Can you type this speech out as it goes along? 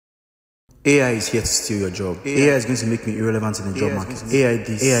AI is here to steal your job. AI is going to make me irrelevant in the job market. AI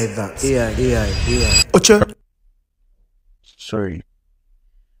this, AI that, AI. Ocha! Sorry,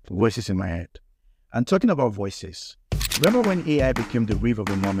 voices in my head. And talking about voices, remember when AI became the wave of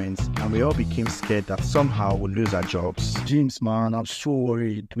the moment and we all became scared that somehow we'll lose our jobs? James, man, I'm so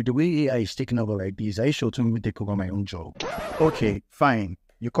worried. With the way AI is taking over like this, I should me take over my own job. Okay, fine.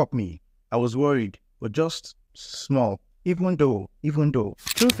 You caught me. I was worried, but just small. Even though,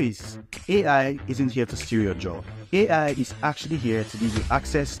 truth is, AI isn't here to steal your job. AI is actually here to give you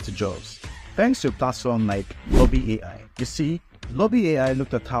access to jobs. Thanks to a platform like Loubby AI. You see, Loubby AI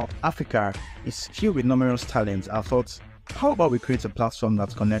looked at how Africa is filled with numerous talents and thought, how about we create a platform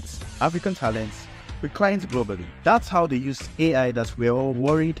that connects African talents with clients globally? That's how they used AI that we're all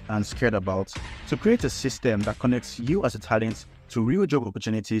worried and scared about to create a system that connects you as a talent to real job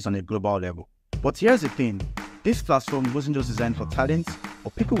opportunities on a global level. But here's the thing, this platform wasn't just designed for talents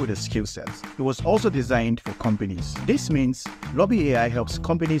or people with a skill set. It was also designed for companies. This means Loubby AI helps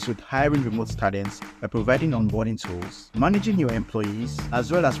companies with hiring remote talents by providing onboarding tools, managing your employees,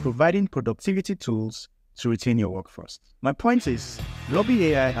 as well as providing productivity tools to retain your workforce. My point is, Loubby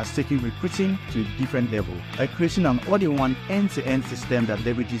AI has taken recruiting to a different level by creating an all-in-one end-to-end system that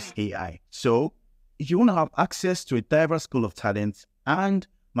leverages AI. So, if you want to have access to a diverse pool of talent and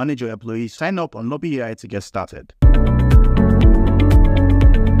manage your employees, sign up on Loubby AI to get started.